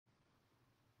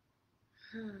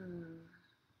Hmm.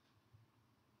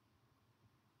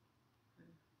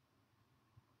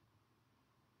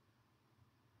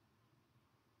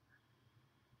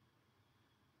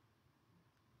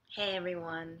 Hey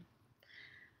everyone.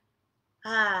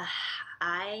 Ah,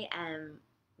 I am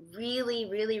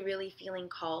really feeling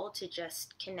called to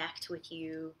just connect with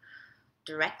you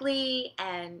directly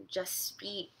and just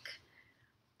speak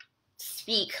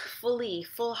fully,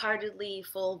 full-heartedly,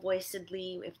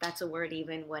 full-voicedly, if that's a word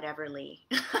even, whateverly.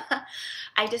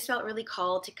 I just felt really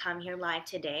called to come here live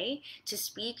today to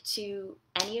speak to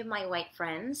any of my white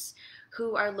friends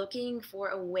who are looking for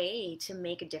a way to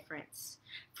make a difference,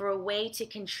 for a way to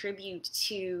contribute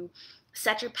to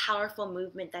such a powerful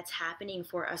movement that's happening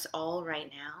for us all right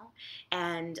now.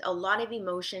 And a lot of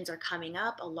emotions are coming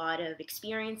up, a lot of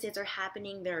experiences are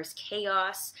happening, there's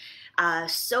chaos,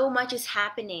 so much is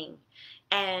happening.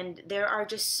 And there are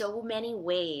just so many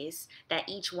ways that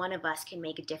each one of us can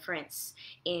make a difference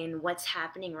in what's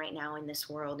happening right now in this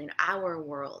world, in our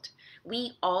world.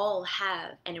 We all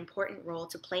have an important role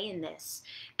to play in this.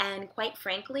 And quite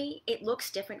frankly, it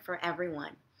looks different for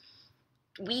everyone.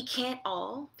 We can't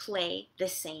all play the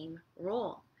same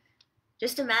role.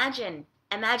 Just imagine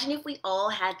if we all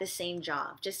had the same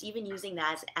job, just even using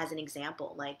that as an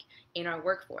example, like in our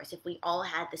workforce, if we all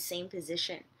had the same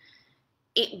position,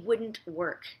 it wouldn't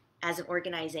work as an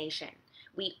organization.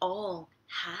 We all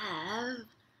have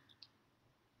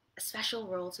a special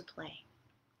role to play.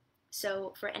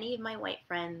 So, for any of my white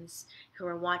friends who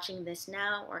are watching this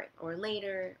now or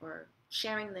later or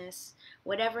sharing this,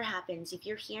 whatever happens, if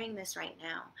you're hearing this right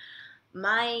now,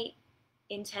 my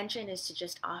intention is to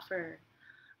just offer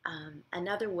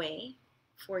another way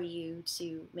for you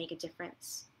to make a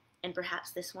difference. And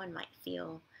perhaps this one might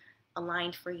feel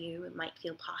aligned for you, it might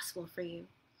feel possible for you.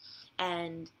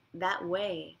 And that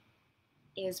way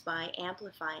is by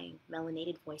amplifying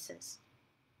melanated voices.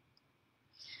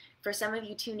 For some of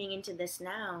you tuning into this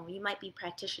now, you might be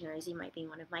practitioners, you might be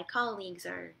one of my colleagues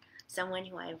or someone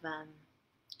who I've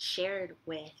shared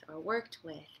with or worked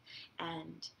with.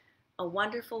 And a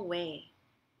wonderful way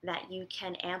that you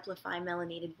can amplify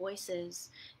melanated voices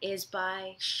is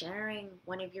by sharing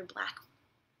one of your Black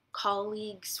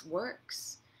colleagues'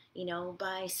 works,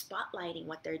 by spotlighting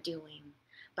what they're doing,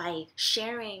 by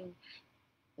sharing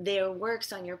their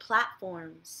works on your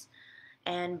platforms,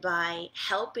 and by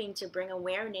helping to bring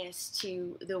awareness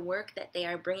to the work that they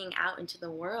are bringing out into the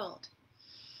world.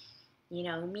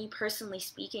 Me personally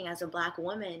speaking, as a Black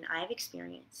woman, I've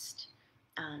experienced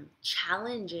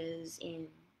challenges in,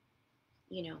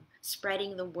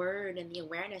 spreading the word and the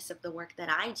awareness of the work that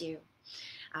I do.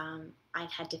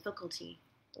 I've had difficulty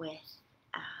with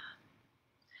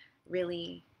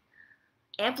really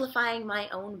amplifying my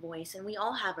own voice, and we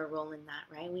all have a role in that,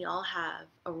 right? We all have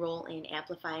a role in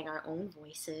amplifying our own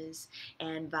voices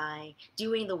and by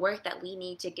doing the work that we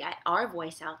need to get our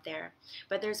voice out there.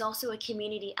 But there's also a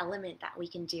community element that we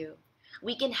can do.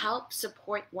 We can help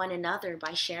support one another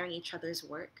by sharing each other's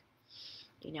work.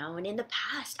 And in the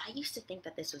past, I used to think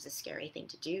that this was a scary thing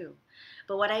to do.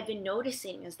 But what I've been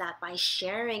noticing is that by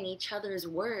sharing each other's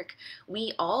work,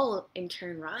 we all in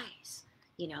turn rise.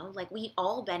 Like we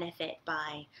all benefit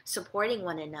by supporting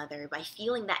one another, by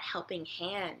feeling that helping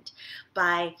hand,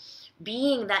 by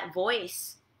being that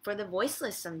voice for the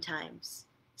voiceless sometimes.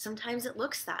 Sometimes it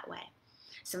looks that way.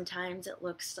 Sometimes it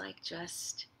looks like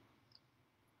just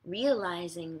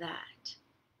realizing that,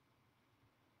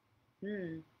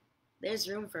 there's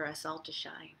room for us all to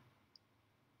shine.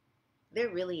 There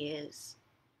really is.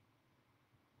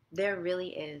 There really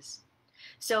is.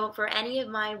 So, for any of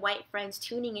my white friends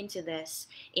tuning into this,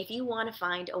 if you want to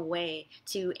find a way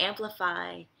to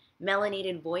amplify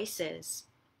melanated voices,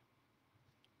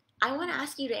 I want to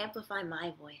ask you to amplify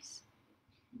my voice.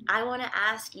 I want to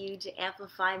ask you to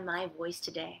amplify my voice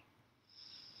today.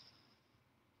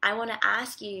 I want to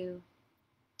ask you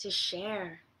to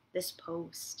share this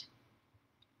post.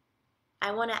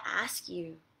 I want to ask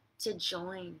you to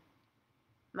join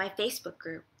my Facebook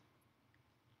group,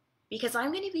 because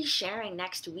I'm going to be sharing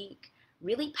next week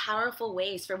really powerful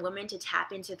ways for women to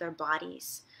tap into their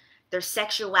bodies, their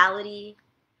sexuality,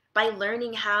 by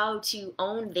learning how to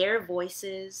own their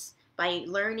voices, by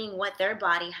learning what their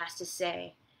body has to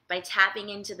say, by tapping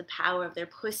into the power of their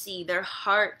pussy, their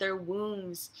heart, their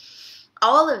wombs,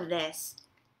 all of this.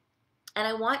 And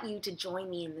I want you to join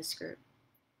me in this group.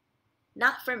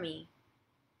 Not for me,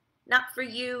 not for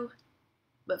you,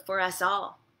 but for us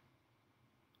all.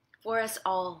 For us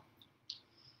all.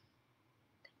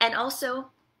 And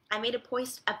also, I made a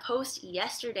post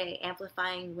yesterday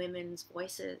amplifying women's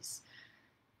voices.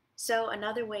 So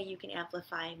another way you can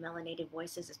amplify melanated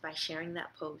voices is by sharing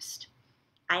that post.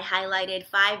 I highlighted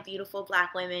 5 beautiful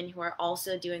Black women who are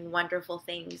also doing wonderful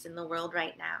things in the world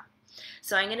right now.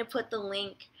 So I'm going to put the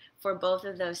link for both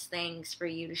of those things for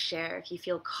you to share if you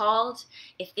feel called,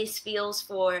 if this feels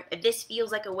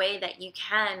like a way that you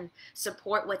can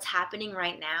support what's happening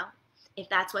right now, if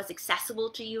that's what's accessible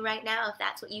to you right now, if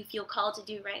that's what you feel called to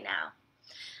do right now.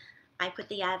 I put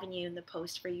the avenue in the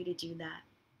post for you to do that.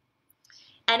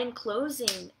 And in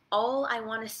closing, all I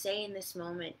want to say in this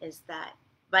moment is that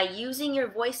by using your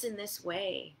voice in this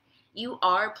way, you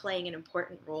are playing an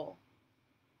important role.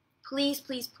 Please,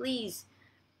 please, please.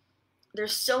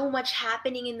 There's so much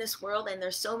happening in this world, and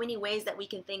there's so many ways that we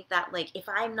can think that, like, if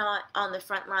I'm not on the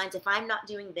front lines, if I'm not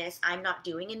doing this, I'm not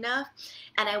doing enough.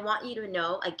 And I want you to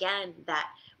know, again, that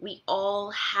we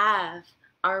all have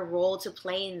our role to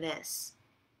play in this.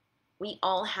 We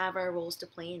all have our roles to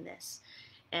play in this.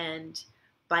 And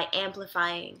by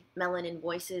amplifying melanin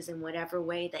voices in whatever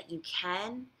way that you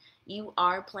can, you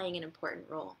are playing an important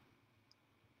role.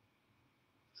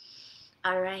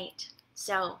 All right,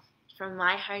 so from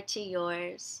my heart to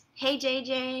yours, hey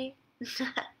JJ,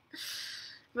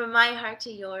 from my heart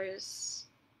to yours,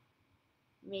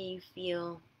 may you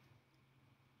feel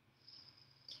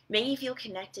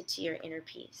connected to your inner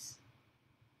peace.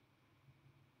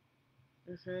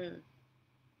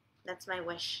 That's my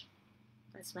wish.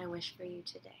 That's my wish for you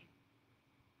today.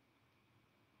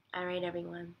 All right,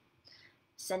 everyone.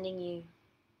 Sending you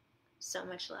so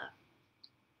much love.